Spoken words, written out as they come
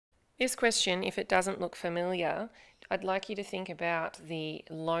This question, if it doesn't look familiar, I'd like you to think about the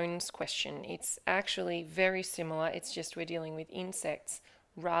loans question. It's actually very similar, it's just we're dealing with insects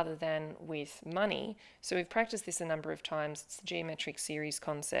rather than with money. So we've practiced this a number of times. It's the geometric series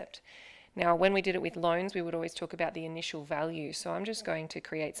concept. Now, when we did it with loans, we would always talk about the initial value. So I'm just going to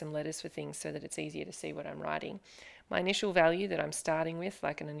create some letters for things so that it's easier to see what I'm writing. My initial value that I'm starting with,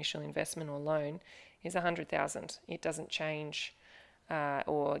 like an initial investment or loan, is 100,000. It doesn't change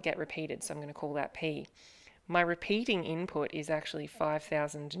or get repeated, so I'm going to call that P. My repeating input is actually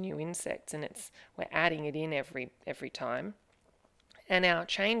 5,000 new insects, and we're adding it in every time. And our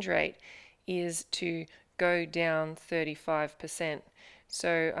change rate is to go down 35%.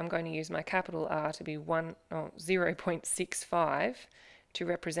 So I'm going to use my capital R to be 0.65 to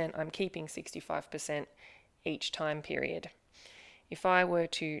represent I'm keeping 65% each time period. If I were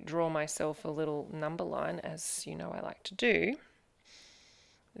to draw myself a little number line, as you know I like to do,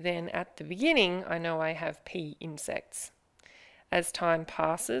 then at the beginning I know I have P insects. As time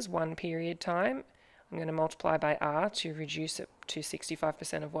passes, one period time, I'm going to multiply by R to reduce it to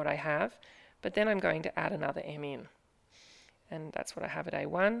 65% of what I have, but then I'm going to add another M in. And that's what I have at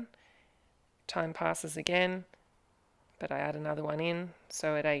A1. Time passes again, but I add another one in.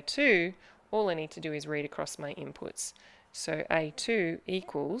 So at A2, all I need to do is read across my inputs. So A2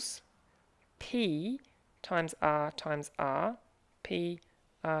 equals P times R, P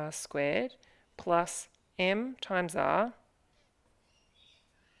R squared, plus M times R,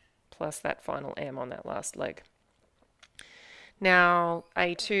 plus that final M on that last leg. Now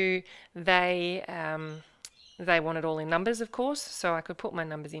A2, they want it all in numbers, of course, so I could put my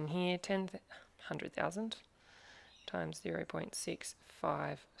numbers in here. 100,000 times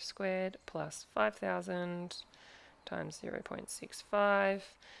 0.65 squared plus 5,000 times 0.65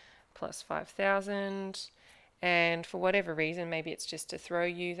 plus 5,000. And for whatever reason, maybe it's just to throw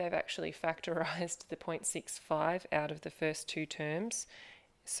you, they've actually factorized the 0.65 out of the first two terms.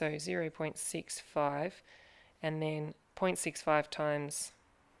 So 0.65 and then 0.65 times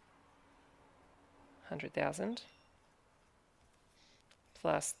 100,000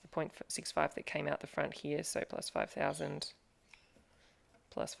 plus the 0.65 that came out the front here, so plus 5,000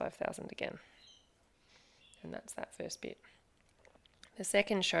 plus 5,000 again. And that's that first bit. The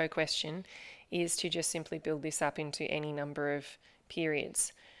second show question is to just simply build this up into any number of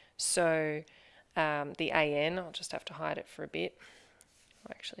periods. So the AN, I'll just have to hide it for a bit.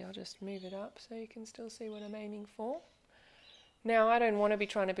 Actually, I'll just move it up so you can still see what I'm aiming for. Now, I don't want to be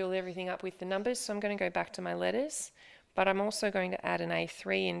trying to build everything up with the numbers, so I'm going to go back to my letters, but I'm also going to add an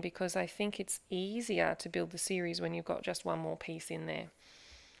A3 in because I think it's easier to build the series when you've got just one more piece in there.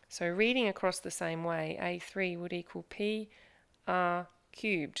 So reading across the same way, A3 would equal P R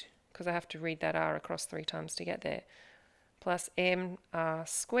cubed, because I have to read that R across 3 times to get there, plus MR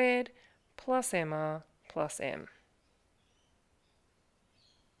squared plus MR plus M.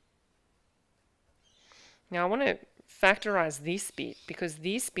 Now I want to factorize this bit because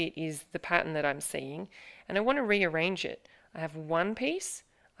this bit is the pattern that I'm seeing, and I want to rearrange it. I have one piece,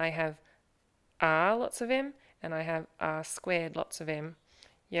 I have R lots of M, and I have R squared lots of M,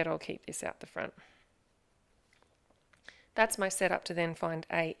 yet I'll keep this out the front. That's my setup to then find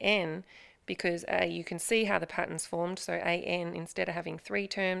AN, because you can see how the pattern's formed. So AN, instead of having 3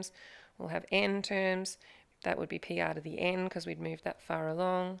 terms, we'll have N terms. That would be PR to the N because we'd moved that far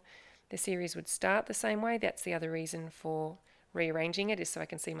along. The series would start the same way. That's the other reason for rearranging it, is so I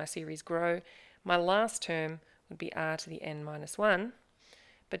can see my series grow. My last term would be R to the N minus 1.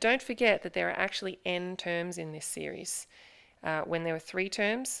 But don't forget that there are actually N terms in this series. When there were 3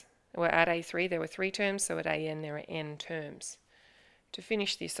 terms, or at A3 there were 3 terms, so at AN there are N terms. To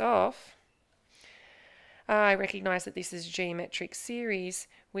finish this off, I recognise that this is a geometric series,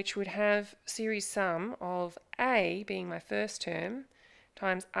 which would have series sum of A being my first term,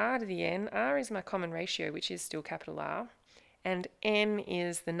 times R to the N. R is my common ratio, which is still capital R, and N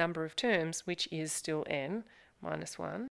is the number of terms, which is still N minus 1.